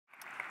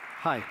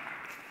Hi.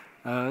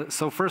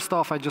 So first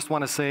off, I just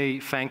want to say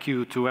thank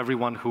you to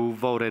everyone who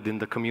voted in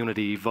the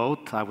community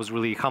vote. I was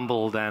really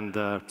humbled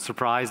and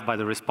surprised by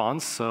the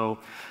response. So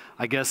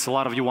I guess a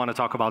lot of you want to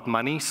talk about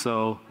money,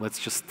 so let's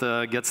just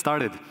get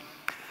started.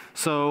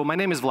 So my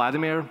name is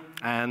Vladimir,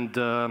 and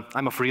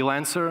I'm a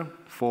freelancer.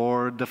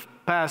 For the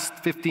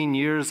past 15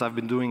 years, I've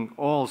been doing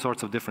all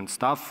sorts of different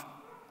stuff.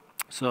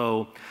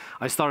 So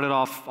I started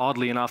off,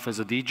 oddly enough,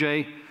 as a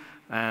DJ.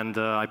 And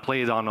I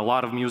played on a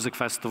lot of music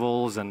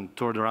festivals and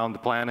toured around the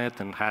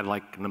planet and had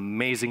like an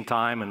amazing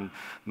time and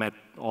met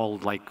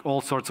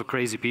all sorts of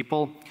crazy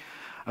people.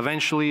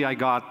 Eventually, I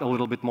got a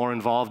little bit more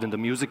involved in the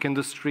music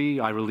industry.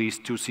 I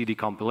released 2 CD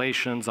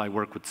compilations. I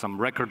worked with some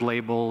record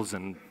labels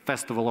and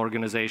festival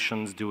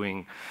organizations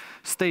doing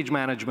stage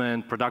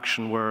management,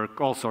 production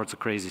work, all sorts of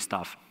crazy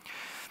stuff.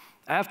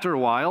 After a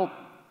while,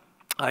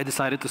 I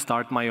decided to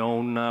start my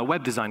own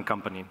web design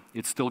company.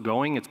 It's still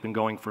going. It's been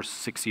going for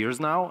 6 years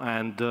now.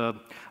 And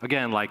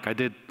again, I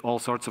did all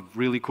sorts of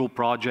really cool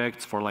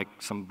projects for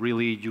some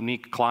really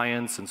unique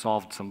clients and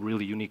solved some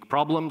really unique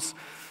problems.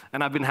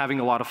 And I've been having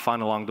a lot of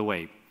fun along the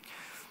way.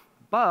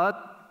 But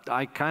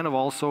I kind of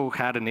also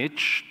had an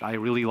itch. I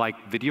really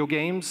like video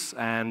games,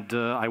 and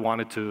I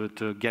wanted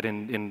to get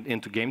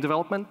into game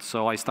development.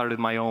 So I started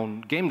my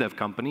own game dev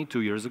company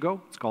 2 years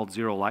ago. It's called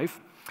Zero Life.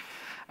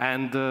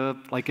 And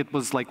it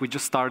was we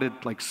just started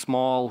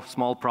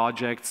small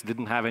projects,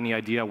 didn't have any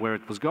idea where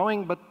it was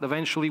going, but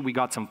eventually we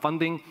got some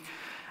funding.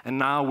 And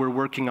now we're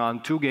working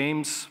on 2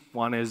 games.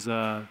 One is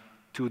a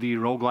 2D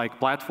roguelike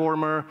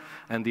platformer,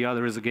 and the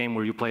other is a game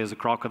where you play as a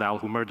crocodile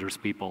who murders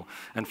people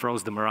and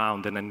throws them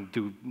around and then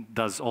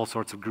does all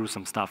sorts of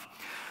gruesome stuff.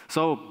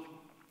 So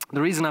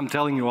the reason I'm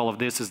telling you all of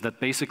this is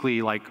that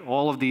basically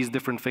all of these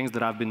different things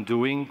that I've been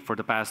doing for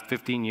the past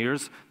 15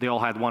 years, they all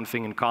had one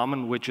thing in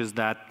common, which is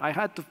that I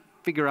had to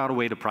figure out a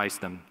way to price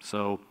them.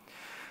 So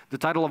the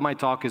title of my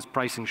talk is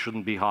Pricing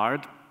Shouldn't Be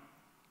Hard.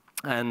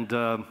 And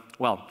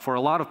well, for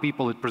a lot of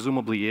people, it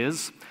presumably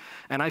is.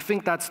 And I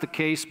think that's the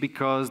case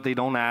because they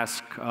don't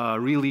ask a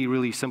really,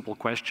 really simple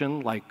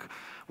question, like,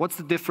 what's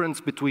the difference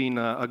between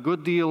a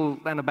good deal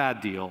and a bad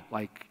deal?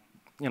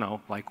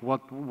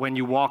 When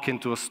you walk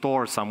into a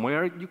store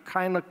somewhere, you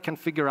kind of can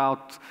figure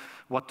out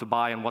what to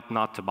buy and what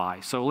not to buy.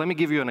 So let me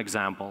give you an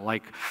example.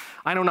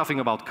 I know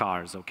nothing about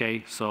cars,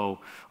 okay? So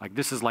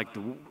this is the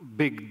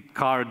big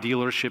car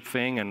dealership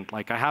thing, and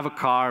I have a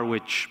car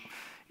which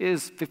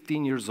is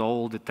 15 years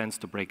old. It tends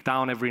to break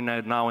down every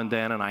now and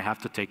then, and I have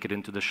to take it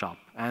into the shop.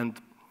 And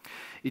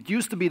it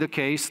used to be the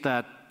case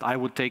that I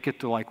would take it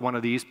to one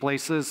of these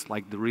places,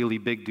 the really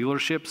big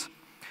dealerships,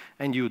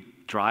 and you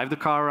drive the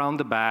car around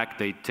the back,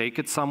 they take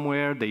it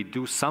somewhere, they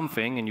do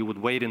something, and you would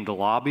wait in the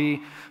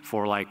lobby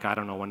for I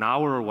don't know, an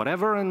hour or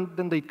whatever, and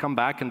then they'd come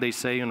back and they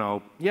say,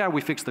 yeah,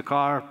 we fixed the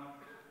car,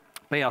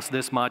 pay us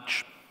this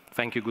much,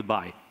 thank you,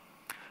 goodbye.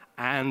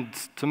 And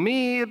to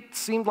me, it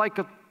seemed like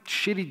a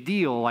shitty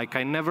deal.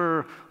 I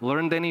never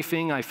learned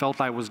anything. I felt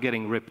I was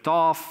getting ripped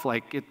off.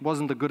 It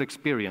wasn't a good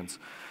experience.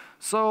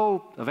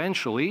 So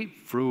eventually,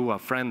 through a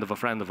friend of a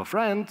friend of a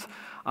friend,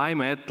 I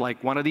met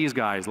one of these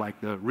guys,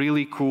 the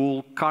really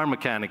cool car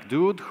mechanic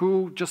dude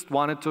who just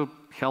wanted to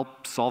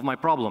help solve my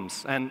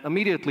problems. And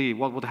immediately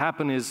what would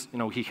happen is,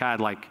 he had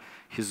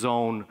his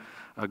own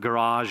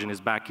garage in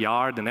his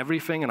backyard and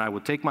everything, and I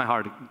would take my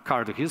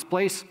car to his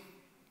place.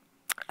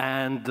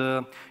 And,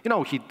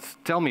 he'd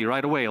tell me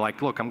right away,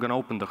 look, I'm going to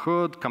open the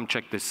hood, come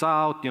check this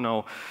out,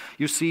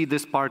 you see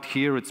this part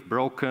here, it's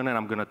broken, and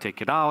I'm going to take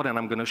it out, and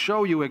I'm going to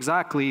show you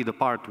exactly the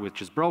part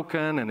which is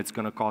broken, and it's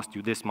going to cost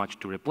you this much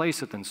to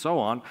replace it, and so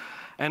on.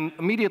 And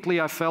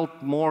immediately I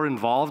felt more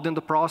involved in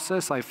the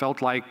process. I felt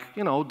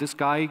this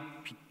guy,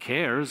 he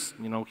cares,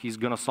 he's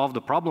going to solve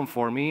the problem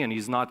for me, and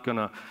he's not going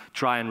to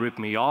try and rip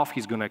me off.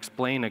 He's going to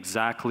explain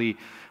exactly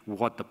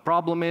what the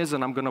problem is,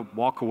 and I'm going to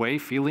walk away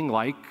feeling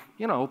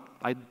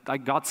I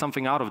got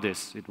something out of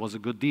this. It was a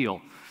good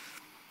deal.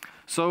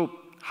 So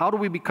how do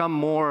we become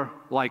more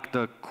like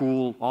the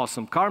cool,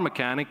 awesome car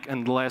mechanic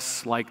and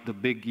less like the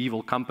big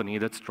evil company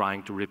that's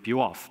trying to rip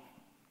you off?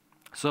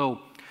 So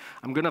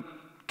I'm going to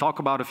talk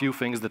about a few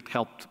things that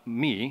helped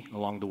me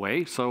along the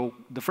way. So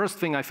the first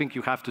thing I think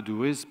you have to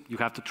do is you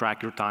have to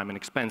track your time and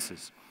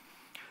expenses.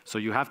 So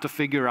you have to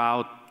figure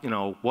out,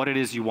 what it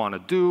is you want to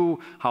do,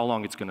 how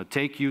long it's going to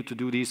take you to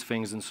do these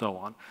things, and so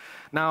on.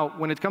 Now,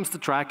 when it comes to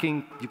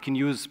tracking, you can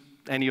use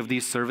any of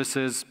these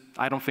services.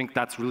 I don't think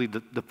that's really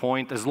the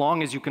point. As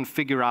long as you can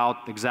figure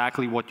out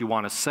exactly what you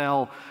want to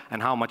sell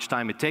and how much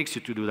time it takes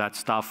you to do that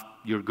stuff,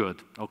 you're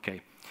good.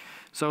 Okay.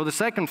 So the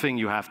second thing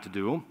you have to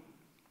do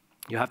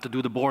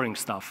the boring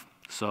stuff.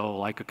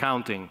 So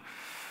accounting.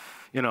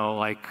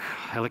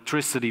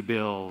 Electricity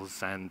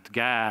bills and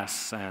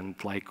gas and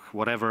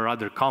whatever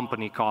other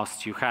company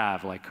costs you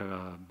have,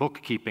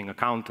 bookkeeping,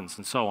 accountants,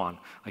 and so on.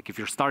 If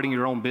you're starting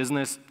your own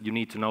business, you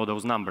need to know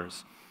those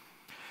numbers.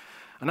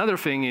 Another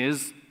thing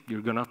is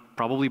you're going to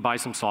probably buy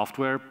some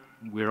software.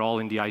 We're all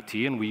in the IT,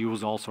 and we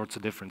use all sorts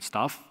of different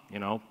stuff.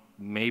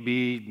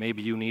 maybe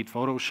you need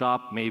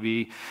Photoshop,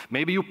 maybe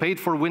you paid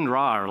for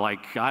WinRAR,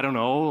 like, I don't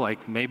know,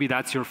 like maybe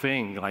that's your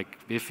thing. Like,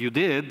 if you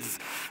did,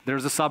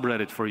 there's a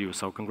subreddit for you,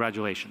 so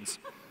congratulations.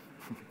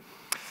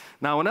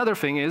 Now, another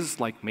thing is,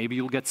 like, maybe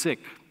you'll get sick.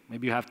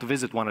 Maybe you have to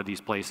visit one of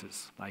these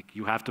places. Like,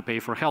 you have to pay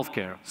for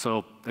healthcare.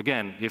 So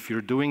again, if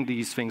you're doing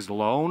these things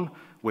alone,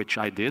 which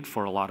I did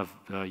for a lot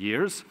of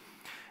years,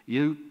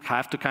 you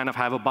have to kind of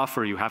have a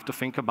buffer. You have to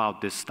think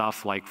about this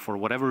stuff. Like, for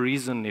whatever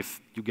reason,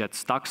 if you get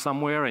stuck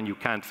somewhere and you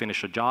can't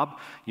finish a job,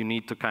 you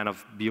need to kind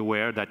of be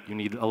aware that you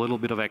need a little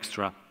bit of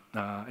extra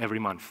every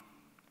month.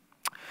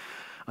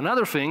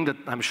 Another thing that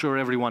I'm sure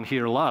everyone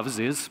here loves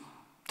is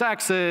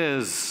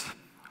taxes.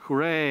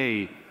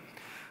 Hooray.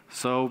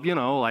 So, you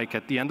know, like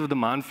at the end of the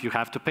month, you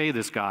have to pay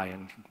this guy,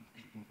 and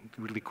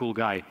really cool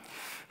guy.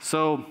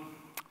 So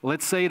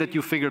let's say that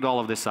you figured all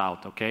of this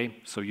out, okay?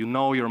 So you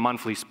know your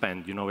monthly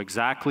spend. You know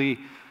exactly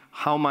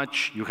how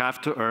much you have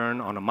to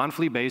earn on a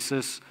monthly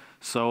basis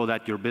so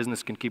that your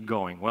business can keep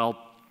going. Well,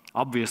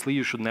 obviously,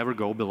 you should never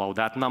go below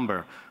that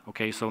number,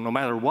 okay? So no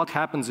matter what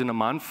happens in a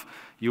month,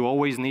 you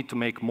always need to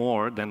make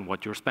more than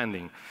what you're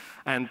spending.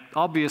 And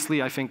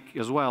obviously, I think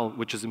as well,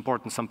 which is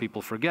important, some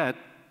people forget,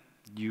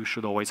 you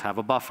should always have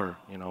a buffer,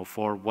 you know,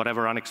 for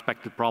whatever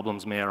unexpected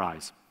problems may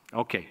arise.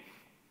 Okay,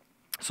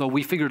 so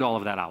we figured all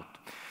of that out.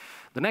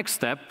 The next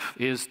step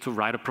is to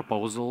write a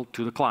proposal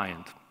to the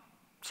client.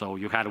 So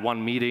you had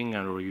one meeting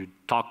or you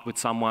talked with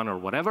someone or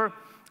whatever,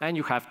 and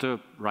you have to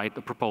write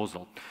a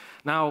proposal.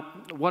 Now,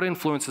 what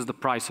influences the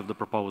price of the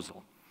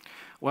proposal?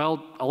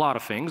 Well, a lot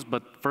of things,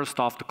 but first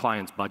off, the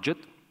client's budget,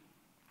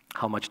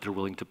 how much they're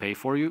willing to pay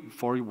for you,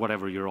 for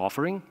whatever you're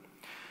offering.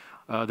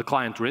 The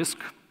client risk.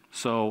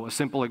 So a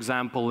simple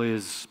example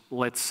is,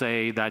 let's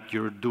say that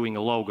you're doing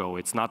a logo.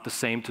 It's not the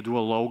same to do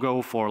a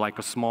logo for like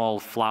a small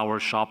flower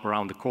shop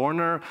around the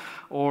corner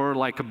or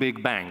like a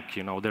big bank.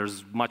 You know,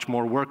 there's much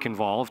more work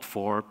involved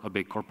for a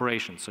big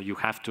corporation. So you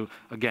have to,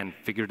 again,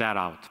 figure that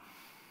out.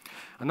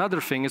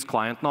 Another thing is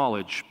client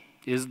knowledge.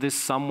 Is this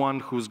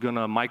someone who's going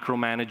to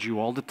micromanage you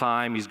all the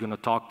time? He's going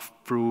to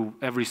talk through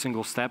every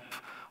single step?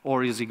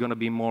 Or is he going to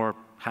be more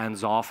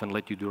hands-off and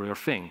let you do your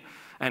thing?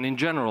 And in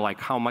general,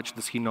 like, how much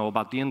does he know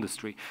about the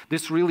industry?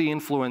 This really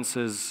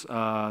influences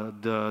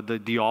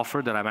the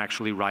offer that I'm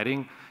actually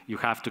writing. You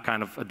have to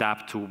kind of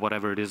adapt to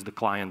whatever it is the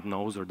client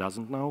knows or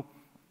doesn't know.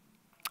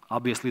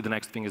 Obviously, the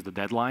next thing is the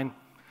deadline.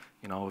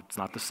 You know, it's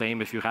not the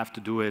same if you have to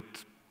do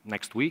it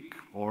next week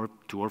or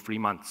 2 or 3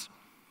 months.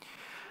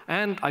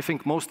 And I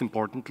think most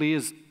importantly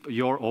is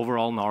your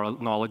overall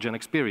knowledge and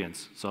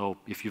experience. So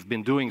if you've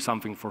been doing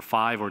something for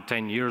 5 or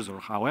 10 years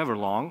or however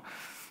long,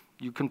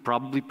 you can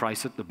probably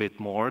price it a bit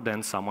more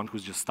than someone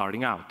who's just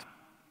starting out.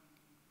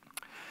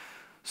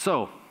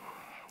 So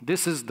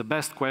this is the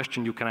best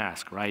question you can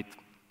ask, right?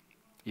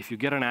 If you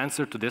get an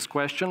answer to this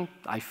question,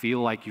 I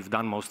feel like you've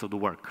done most of the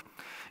work.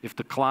 If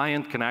the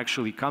client can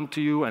actually come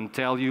to you and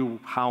tell you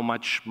how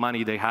much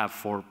money they have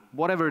for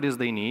whatever it is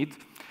they need,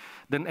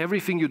 then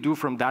everything you do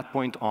from that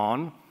point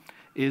on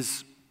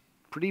is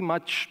pretty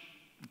much,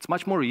 it's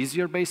much more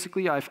easier,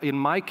 basically. In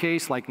my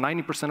case, like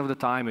 90% of the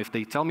time, if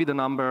they tell me the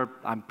number,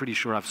 I'm pretty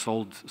sure I've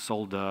sold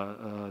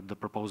the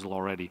proposal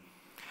already.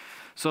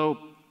 So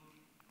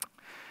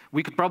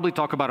we could probably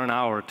talk about an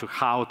hour to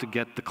how to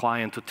get the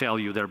client to tell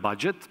you their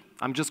budget.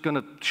 I'm just going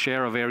to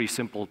share a very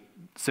simple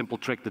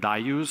trick that I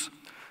use.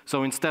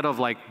 So instead of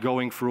like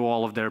going through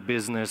all of their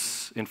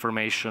business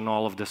information,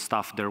 all of the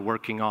stuff they're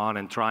working on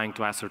and trying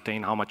to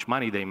ascertain how much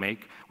money they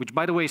make, which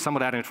by the way, some of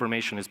that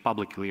information is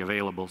publicly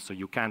available, so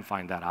you can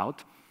find that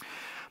out.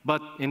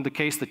 But in the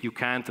case that you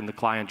can't and the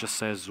client just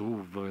says,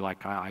 ooh,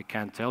 like I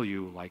can't tell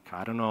you, like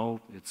I don't know,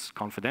 it's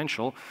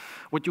confidential,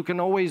 what you can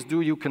always do,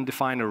 you can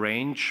define a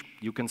range.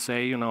 You can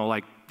say, you know,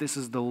 like this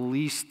is the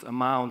least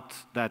amount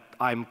that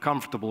I'm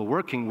comfortable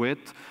working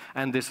with,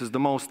 and this is the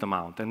most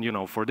amount. And you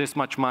know, for this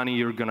much money,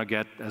 you're gonna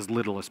get as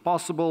little as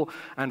possible,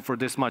 and for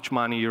this much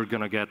money, you're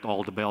gonna get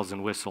all the bells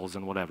and whistles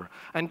and whatever.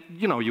 And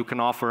you know, you can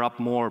offer up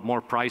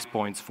more price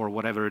points for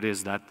whatever it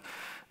is that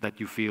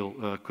you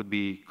feel could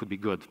be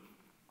good.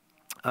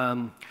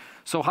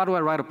 So how do I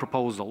write a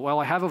proposal? Well,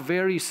 I have a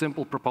very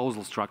simple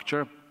proposal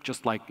structure,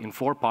 just like in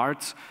 4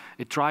 parts.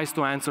 It tries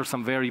to answer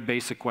some very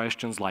basic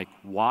questions like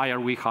why are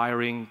we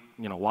hiring,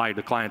 you know, why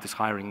the client is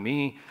hiring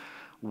me,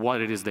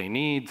 what it is they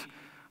need,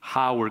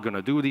 how we're going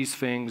to do these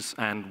things,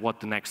 and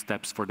what the next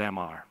steps for them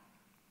are.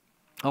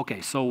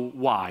 Okay, so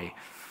why?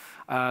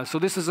 So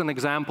this is an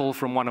example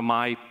from one of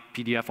my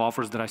PDF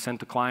offers that I sent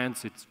to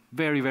clients. It's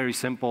very, very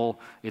simple.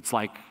 It's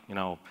like, you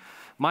know,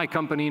 my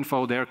company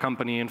info, their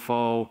company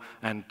info,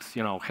 and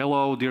you know,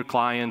 hello, dear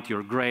client,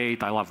 you're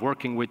great, I love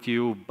working with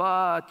you,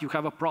 but you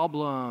have a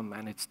problem,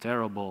 and it's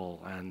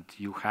terrible, and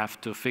you have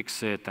to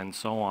fix it, and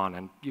so on.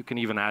 And you can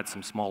even add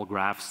some small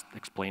graphs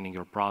explaining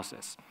your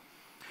process.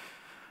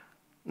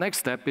 Next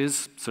step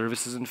is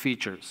services and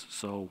features.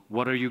 So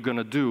what are you going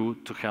to do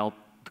to help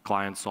the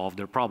client solve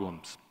their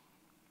problems?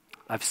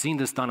 I've seen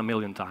this done a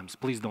million times.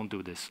 Please don't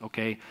do this,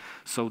 okay?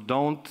 So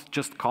don't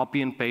just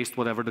copy and paste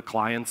whatever the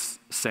client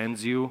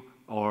sends you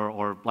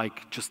or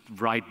like just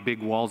write big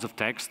walls of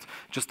text.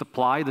 Just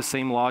apply the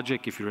same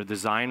logic. If you're a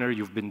designer,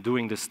 you've been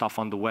doing this stuff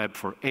on the web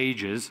for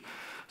ages.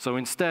 So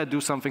instead,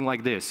 do something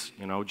like this.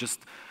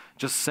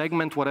 Just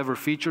segment whatever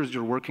features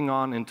you're working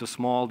on into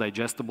small,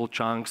 digestible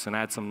chunks and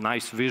add some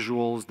nice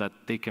visuals that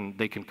they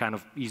can kind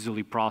of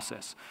easily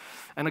process.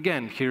 And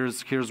again,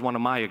 here's one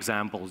of my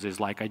examples, is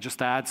like I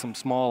just add some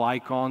small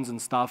icons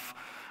and stuff.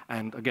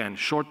 And again,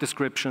 short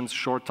descriptions,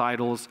 short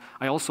titles.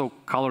 I also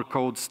color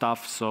code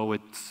stuff, so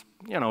it's,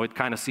 it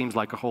kind of seems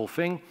like a whole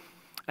thing.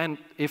 And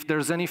if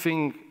there's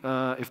anything,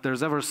 if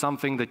there's ever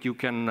something that you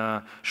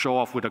can show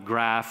off with a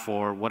graph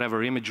or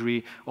whatever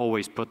imagery,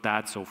 always put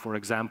that. So for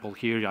example,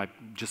 here,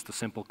 just a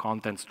simple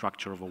content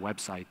structure of a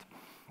website.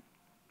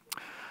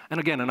 And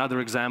again, another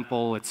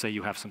example, let's say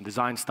you have some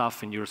design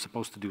stuff and you're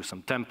supposed to do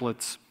some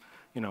templates.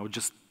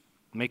 Just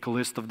make a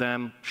list of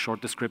them,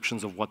 short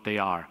descriptions of what they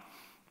are.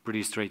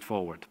 Pretty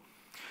straightforward.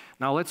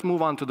 Now let's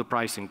move on to the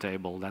pricing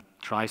table that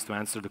tries to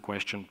answer the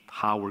question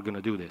how we're going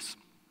to do this.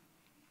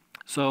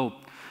 So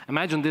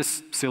imagine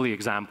this silly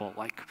example.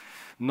 Like,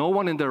 no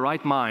one in their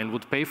right mind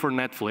would pay for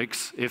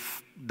Netflix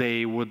if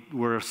they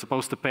were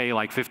supposed to pay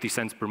like 50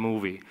 cents per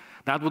movie.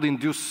 That would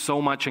induce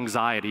so much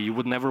anxiety. You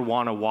would never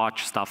want to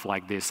watch stuff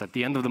like this. At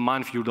the end of the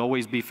month, you'd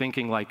always be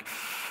thinking like,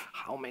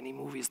 how many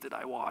movies did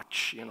I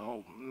watch?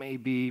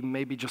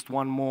 Maybe just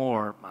one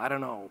more. I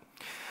don't know.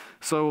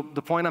 So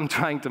the point I'm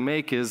trying to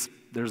make is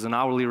there's an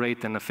hourly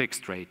rate and a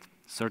fixed rate.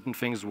 Certain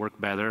things work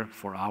better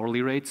for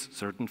hourly rates.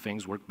 Certain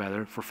things work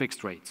better for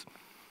fixed rates.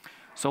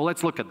 So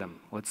let's look at them.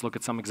 Let's look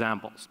at some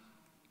examples.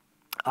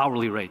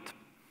 Hourly rate.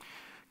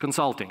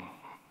 Consulting.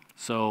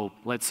 So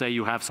let's say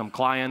you have some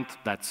client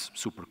that's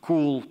super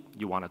cool.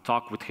 You want to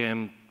talk with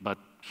him, but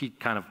he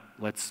kind of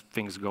lets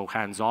things go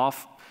hands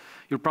off.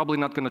 You're probably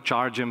not going to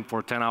charge him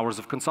for 10 hours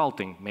of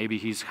consulting. Maybe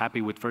he's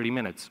happy with 30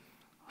 minutes.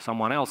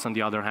 Someone else, on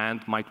the other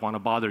hand, might want to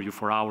bother you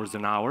for hours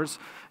and hours,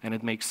 and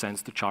it makes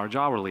sense to charge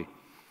hourly.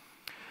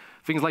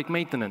 Things like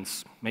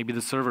maintenance. Maybe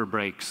the server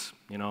breaks.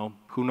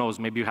 Who knows?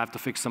 Maybe you have to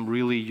fix some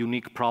really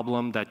unique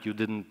problem that you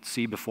didn't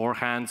see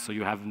beforehand, so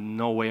you have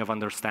no way of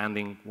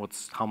understanding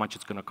how much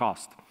it's going to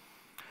cost.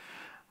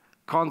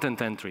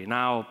 Content entry.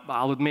 Now,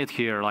 I'll admit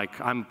here, like,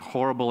 I'm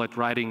horrible at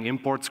writing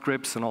import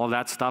scripts and all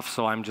that stuff,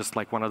 so I'm just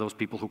like one of those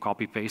people who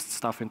copy-paste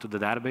stuff into the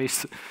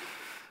database.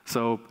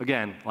 So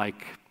again,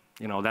 like,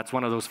 that's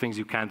one of those things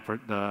you can't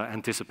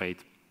anticipate.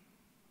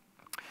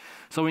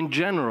 So in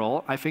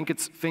general, I think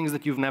it's things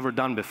that you've never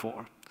done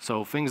before.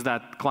 So things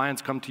that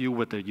clients come to you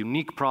with a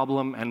unique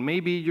problem, and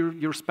maybe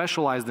you're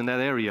specialized in that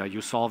area.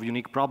 You solve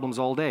unique problems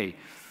all day.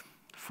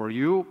 For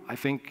you, I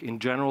think in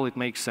general, it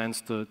makes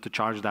sense to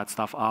charge that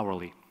stuff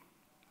hourly.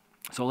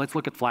 So let's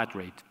look at flat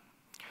rate.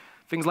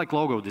 Things like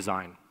logo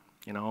design.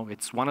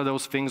 It's one of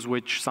those things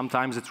which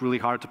sometimes it's really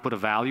hard to put a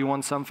value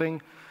on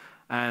something.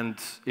 And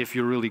if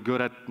you're really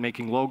good at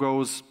making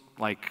logos,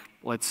 like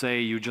let's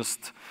say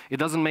it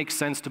doesn't make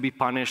sense to be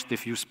punished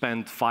if you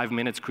spend 5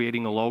 minutes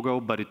creating a logo,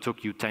 but it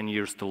took you 10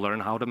 years to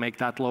learn how to make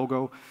that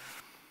logo.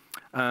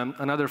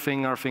 Another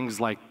thing are things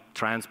like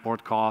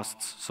transport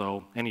costs,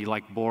 so any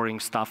like boring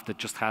stuff that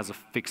just has a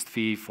fixed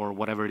fee for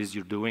whatever it is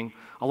you're doing.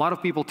 A lot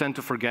of people tend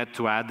to forget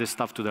to add this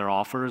stuff to their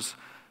offers.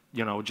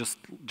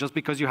 Just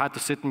because you had to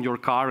sit in your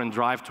car and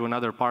drive to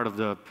another part of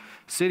the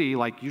city,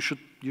 like you should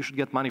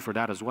get money for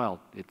that as well.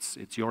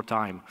 It's your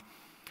time.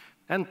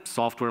 And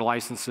software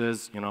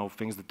licenses,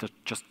 things that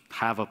just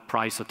have a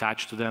price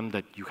attached to them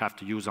that you have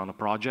to use on a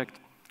project.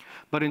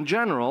 But in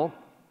general,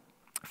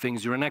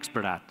 things you're an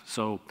expert at.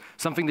 So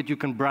something that you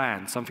can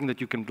brand, something that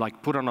you can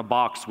like put on a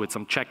box with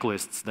some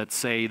checklists that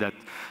say that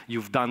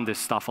you've done this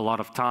stuff a lot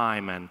of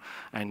time,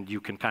 and you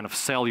can kind of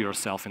sell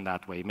yourself in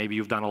that way. Maybe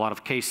you've done a lot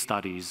of case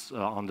studies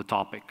on the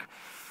topic,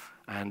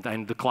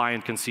 and the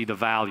client can see the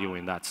value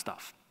in that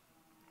stuff.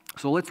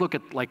 So let's look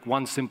at like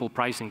one simple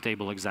pricing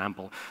table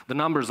example. The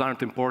numbers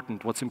aren't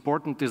important. What's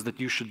important is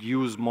that you should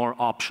use more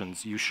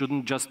options. You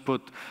shouldn't just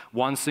put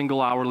one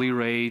single hourly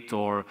rate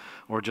or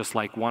just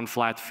like one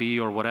flat fee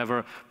or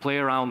whatever. Play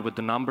around with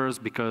the numbers,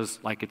 because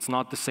like it's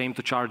not the same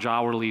to charge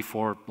hourly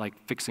for like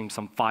fixing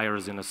some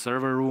fires in a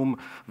server room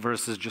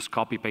versus just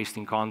copy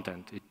pasting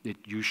content.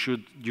 You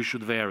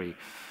should vary.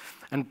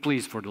 And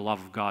please, for the love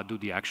of God, do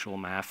the actual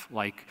math.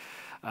 Like,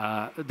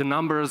 the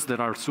numbers that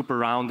are super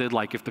rounded,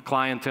 like if the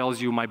client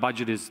tells you my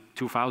budget is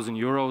 2,000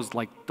 euros,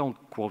 like don't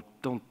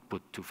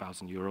put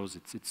 2,000 euros,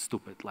 it's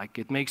stupid. Like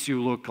it makes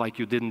you look like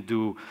you didn't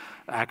do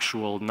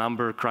actual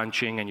number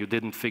crunching and you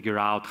didn't figure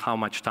out how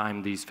much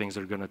time these things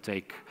are gonna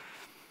take.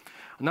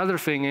 Another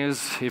thing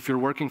is, if you're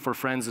working for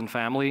friends and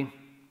family,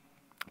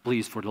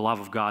 please, for the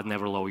love of God,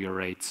 never lower your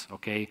rates,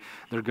 okay?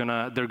 They're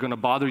gonna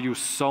bother you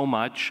so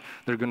much.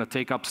 They're gonna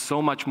take up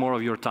so much more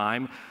of your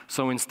time.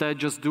 So instead,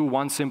 just do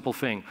one simple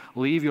thing.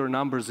 Leave your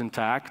numbers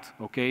intact,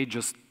 okay?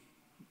 Just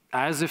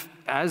as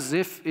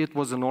if it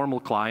was a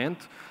normal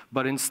client,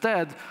 but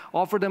instead,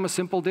 offer them a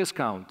simple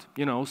discount.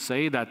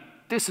 Say that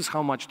this is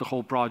how much the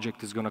whole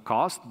project is gonna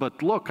cost,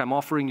 but look, I'm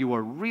offering you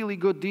a really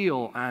good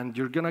deal, and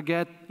you're gonna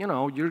get,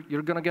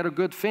 you're gonna get a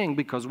good thing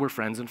because we're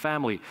friends and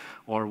family,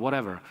 or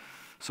whatever.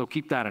 So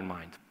keep that in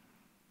mind.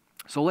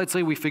 So let's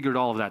say we figured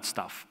all of that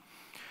stuff.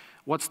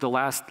 What's the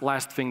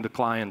last thing the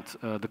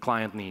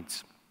client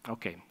needs?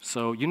 Okay,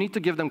 so you need to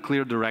give them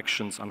clear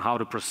directions on how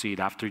to proceed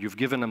after you've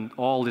given them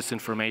all this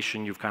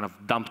information, you've kind of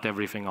dumped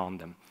everything on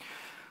them.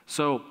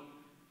 So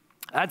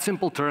add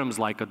simple terms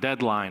like a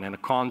deadline and a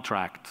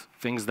contract,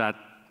 things that,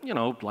 you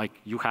know, like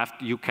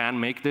you can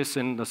make this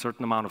in a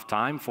certain amount of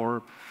time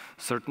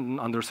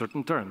under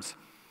certain terms.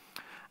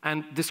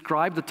 And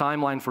describe the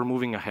timeline for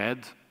moving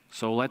ahead.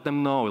 So let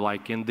them know,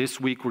 like in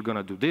this week we're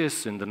gonna do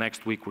this, in the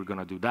next week we're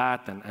gonna do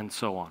that, and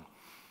so on.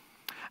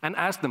 And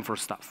ask them for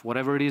stuff,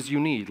 whatever it is you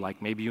need.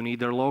 Like maybe you need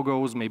their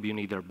logos, maybe you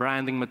need their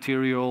branding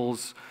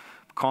materials,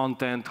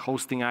 content,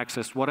 hosting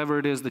access, whatever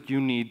it is that you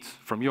need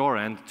from your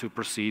end to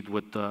proceed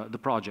with the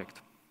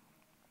project.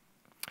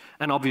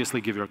 And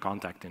obviously give your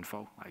contact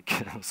info, like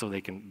so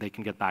they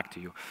can get back to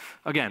you.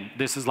 Again,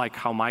 this is like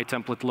how my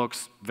template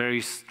looks,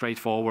 very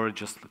straightforward,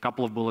 just a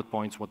couple of bullet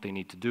points, what they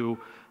need to do,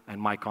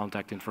 and my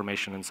contact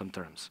information in some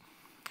terms.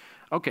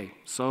 Okay,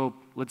 so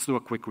let's do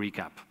a quick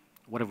recap.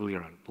 What have we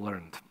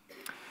learned?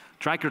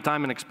 Track your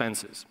time and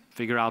expenses.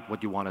 Figure out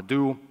what you want to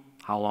do,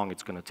 how long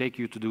it's going to take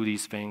you to do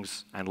these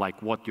things, and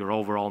like what your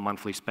overall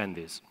monthly spend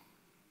is.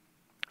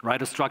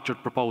 Write a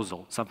structured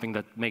proposal, something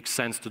that makes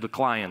sense to the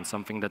client,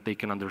 something that they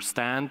can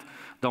understand.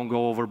 Don't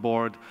go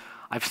overboard.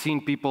 I've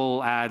seen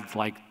people add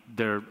like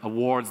their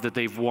awards that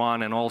they've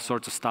won and all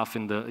sorts of stuff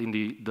in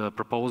the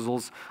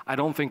proposals. I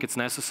don't think it's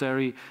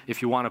necessary.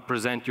 If you want to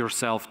present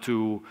yourself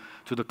to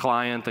the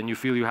client and you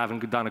feel you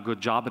haven't done a good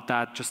job at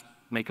that, just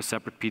make a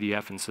separate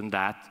PDF and send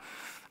that,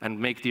 and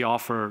make the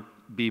offer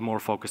be more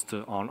focused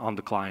on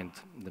the client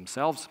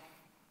themselves.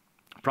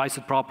 Price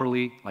it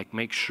properly, like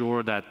make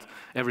sure that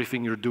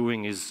everything you're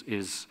doing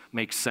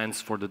makes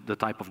sense for the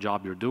type of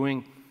job you're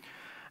doing.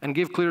 And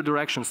give clear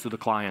directions to the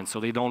client so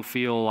they don't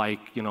feel like,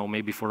 you know,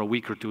 maybe for a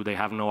week or two they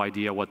have no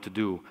idea what to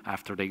do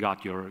after they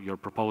got your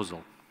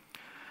proposal.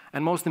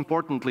 And most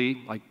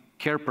importantly, like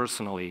care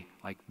personally,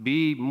 like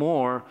be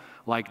more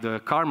like the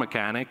car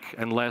mechanic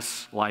and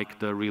less like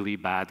the really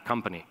bad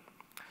company.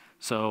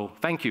 So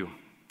thank you.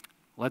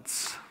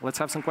 Let's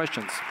have some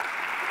questions.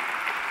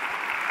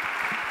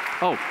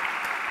 Oh,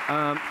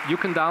 you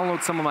can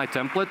download some of my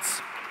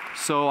templates.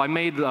 So I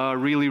made a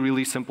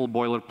really simple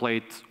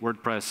boilerplate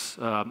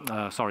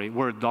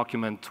Word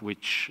document,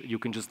 which you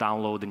can just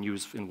download and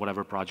use in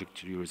whatever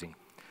project you're using.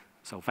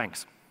 So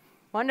thanks.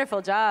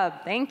 Wonderful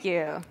job. Thank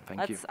you.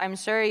 Thank you. I'm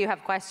sure you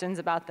have questions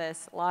about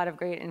this. A lot of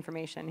great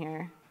information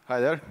here. Hi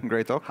there.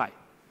 Great talk. Hi.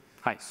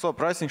 Hi. So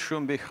pricing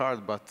shouldn't be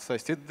hard, but I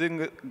still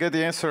didn't get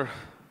the answer.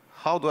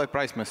 How do I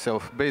price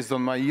myself based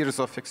on my years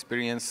of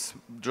experience,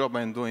 job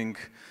I'm doing,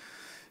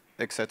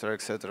 et cetera,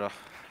 et cetera?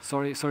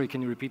 Sorry,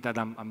 can you repeat that?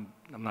 I'm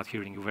not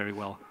hearing you very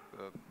well.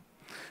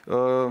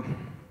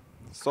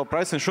 So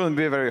pricing shouldn't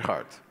be very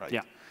hard, right?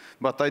 Yeah.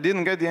 But I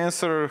didn't get the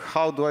answer.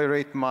 How do I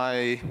rate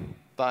my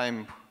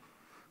time?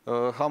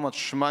 How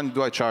much money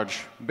do I charge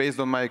based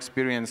on my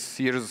experience,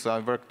 years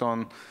I've worked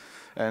on,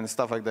 and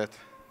stuff like that?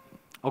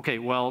 Okay,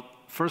 well,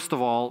 first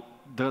of all,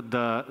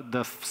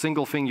 the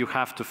single thing you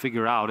have to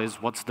figure out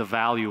is what's the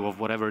value of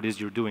whatever it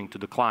is you're doing to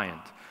the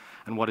client,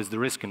 and what is the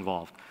risk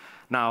involved.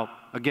 Now,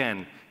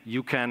 again,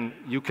 you can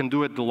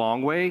do it the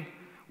long way,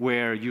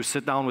 where you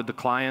sit down with the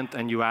client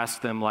and you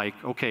ask them like,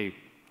 okay,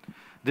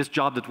 this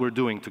job that we're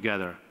doing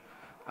together,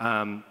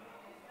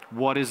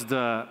 what is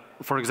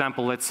for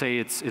example, let's say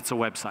it's a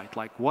website,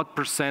 like what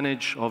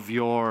percentage of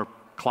your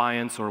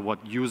clients or what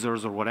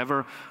users or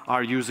whatever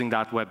are using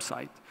that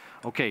website?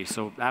 Okay,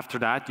 so after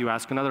that, you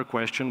ask another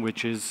question,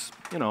 which is,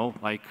 you know,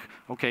 like,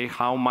 okay,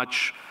 how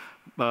much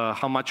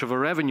of a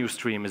revenue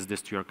stream is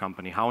this to your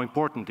company? How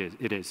important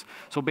it is?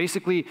 So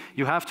basically,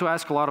 you have to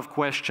ask a lot of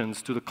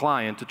questions to the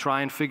client to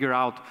try and figure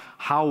out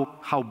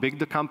how big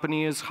the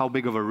company is, how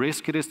big of a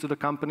risk it is to the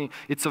company.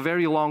 It's a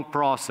very long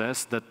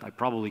process that I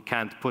probably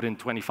can't put in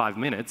 25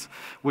 minutes,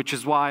 which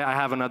is why I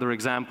have another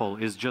example,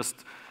 is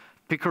just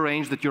pick a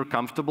range that you're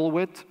comfortable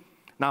with.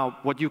 Now,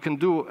 what you can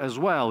do as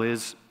well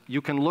is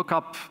you can look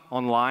up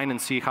online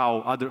and see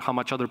how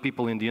much other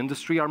people in the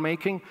industry are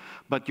making,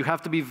 but you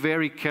have to be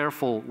very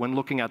careful when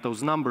looking at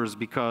those numbers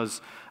because,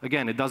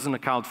 again, it doesn't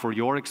account for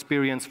your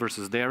experience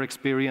versus their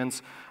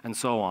experience and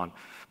so on.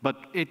 But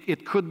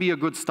it could be a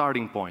good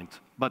starting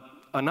point. But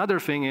another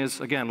thing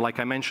is, again, like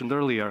I mentioned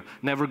earlier,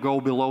 never go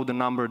below the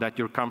number that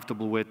you're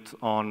comfortable with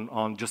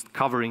on just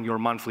covering your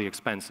monthly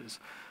expenses.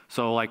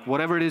 So like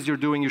whatever it is you're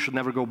doing, you should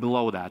never go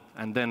below that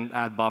and then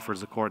add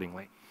buffers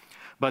accordingly.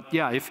 But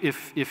yeah,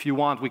 if you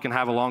want, we can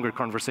have a longer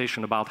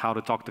conversation about how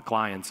to talk to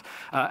clients.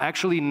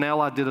 Actually,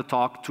 Nella did a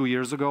talk 2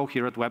 years ago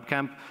here at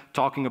WebCamp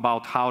talking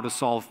about how to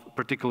solve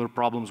particular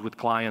problems with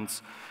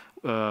clients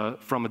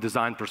from a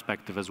design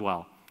perspective as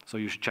well. So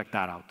you should check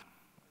that out.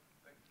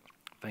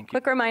 Thank you.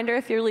 Quick reminder,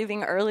 if you're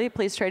leaving early,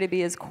 please try to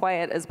be as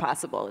quiet as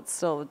possible. It's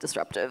still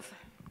disruptive.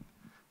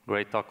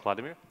 Great talk,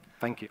 Vladimir.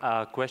 Thank you.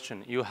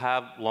 Question, you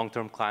have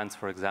long-term clients,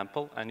 for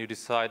example, and you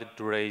decided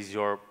to raise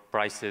your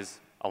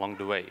prices along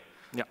the way.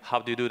 Yeah. How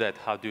do you do that?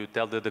 How do you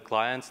tell the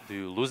clients? Do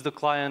you lose the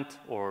client,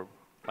 or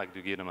Like, do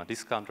you give them a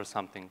discount or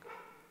something?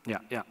 Yeah,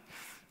 yeah.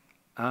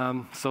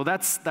 So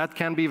that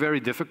can be very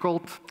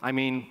difficult. I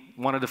mean,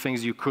 one of the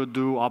things you could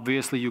do,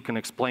 obviously, you can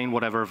explain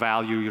whatever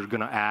value you're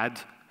going to add.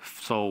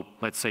 So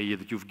let's say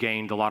that you've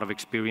gained a lot of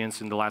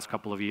experience in the last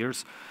couple of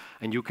years,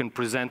 and you can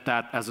present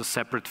that as a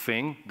separate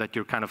thing that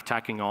you're kind of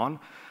tacking on.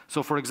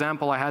 So for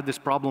example, I had this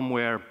problem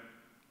where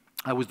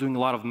I was doing a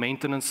lot of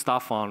maintenance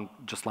stuff on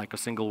just like a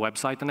single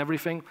website and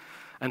everything.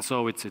 And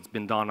so it's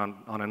been done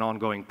on an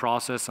ongoing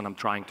process, and I'm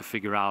trying to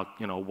figure out,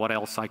 what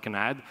else I can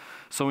add.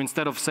 So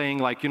instead of saying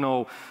like,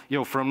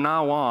 from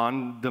now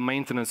on, the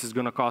maintenance is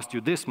going to cost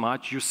you this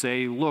much, you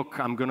say, look,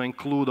 I'm going to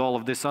include all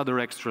of this other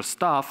extra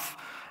stuff,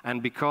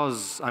 and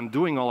because I'm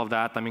doing all of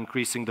that, I'm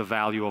increasing the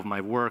value of my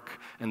work,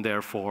 and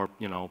therefore,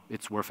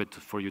 it's worth it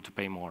for you to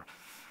pay more.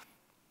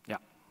 Yeah.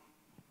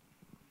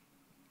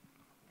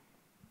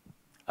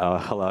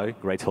 Hello,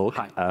 great talk.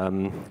 Hi.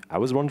 I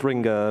was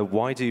wondering,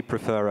 why do you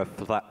prefer a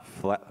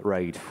flat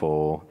rate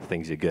for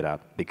things you're good at?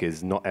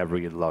 Because not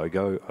every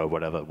logo or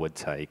whatever would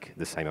take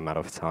the same amount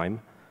of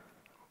time.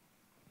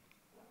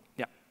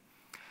 Yeah.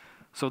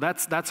 So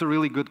that's a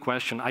really good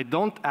question. I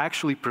don't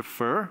actually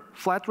prefer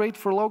flat rate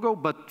for logo,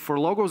 but for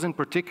logos in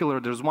particular,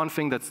 there's one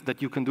thing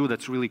that you can do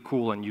that's really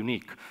cool and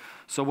unique.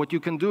 So what you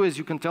can do is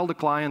you can tell the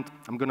client,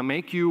 I'm going to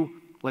make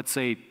you, let's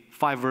say,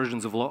 5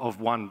 versions of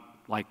one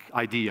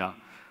idea.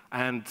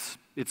 And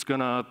it's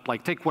going to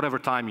take whatever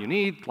time you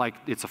need,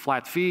 it's a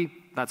flat fee,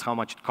 that's how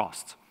much it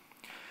costs.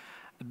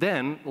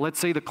 Then, let's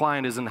say the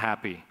client isn't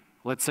happy.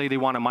 Let's say they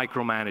want to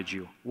micromanage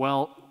you.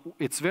 Well,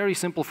 it's very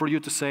simple for you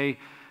to say,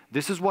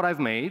 this is what I've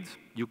made,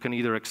 you can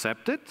either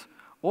accept it,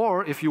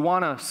 or if you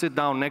want to sit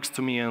down next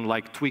to me and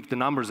tweak the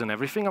numbers and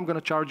everything, I'm going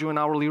to charge you an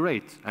hourly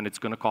rate, and it's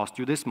going to cost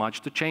you this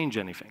much to change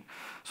anything.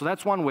 So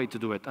that's one way to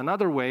do it.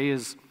 Another way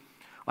is,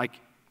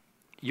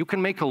 you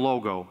can make a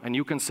logo, and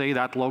you can say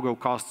that logo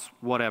costs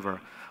whatever.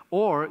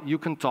 Or you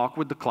can talk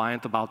with the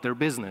client about their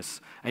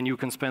business, and you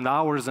can spend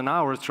hours and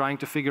hours trying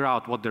to figure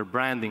out what their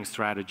branding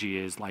strategy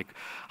is,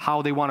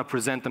 how they want to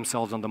present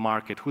themselves on the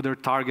market, who their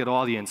target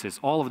audience is,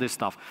 all of this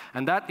stuff.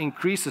 And that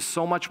increases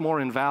so much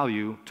more in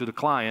value to the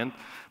client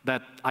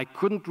that I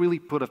couldn't really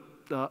put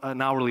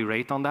an hourly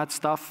rate on that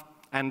stuff.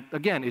 And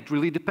again, it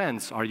really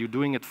depends. Are you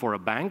doing it for a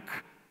bank,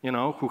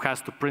 who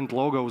has to print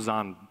logos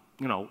on,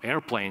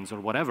 airplanes or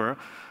whatever?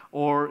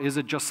 Or is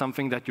it just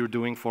something that you're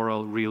doing for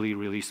a really,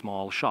 really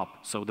small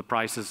shop? So the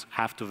prices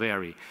have to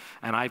vary.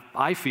 And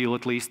I feel,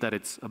 at least, that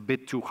it's a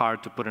bit too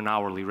hard to put an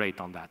hourly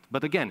rate on that.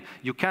 But again,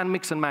 you can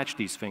mix and match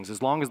these things.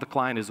 As long as the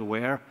client is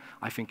aware,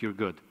 I think you're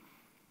good.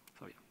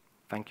 So yeah,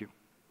 thank you.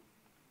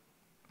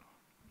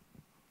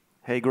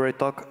 Hey, great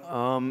talk.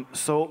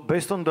 So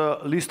based on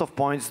the list of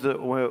points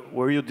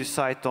where you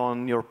decide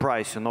on your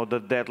price,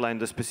 the deadline,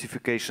 the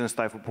specifications,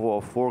 type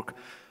of work,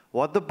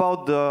 what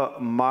about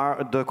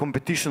the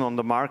competition on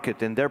the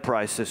market and their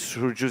prices?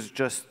 Should you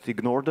just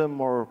ignore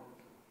them or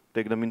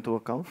take them into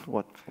account?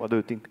 What do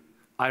you think?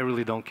 I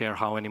really don't care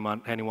how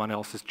anyone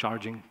else is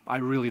charging. I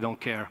really don't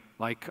care.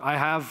 I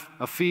have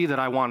a fee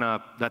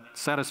that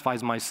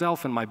satisfies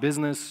myself and my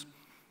business.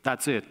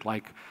 That's it.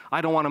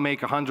 I don't want to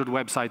make 100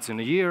 websites in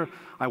a year.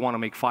 I want to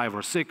make 5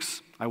 or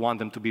 6. I want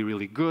them to be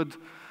really good.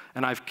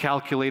 And I've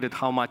calculated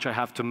how much I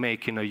have to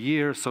make in a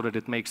year so that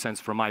it makes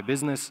sense for my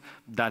business.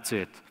 That's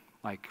it.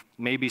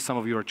 Maybe some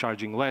of you are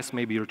charging less,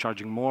 maybe you're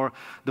charging more.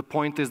 The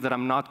point is that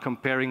I'm not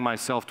comparing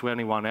myself to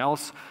anyone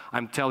else.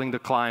 I'm telling the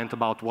client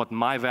about what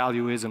my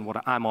value is and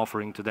what I'm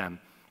offering to them.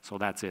 So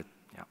that's it.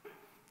 Yeah.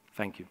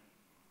 Thank you.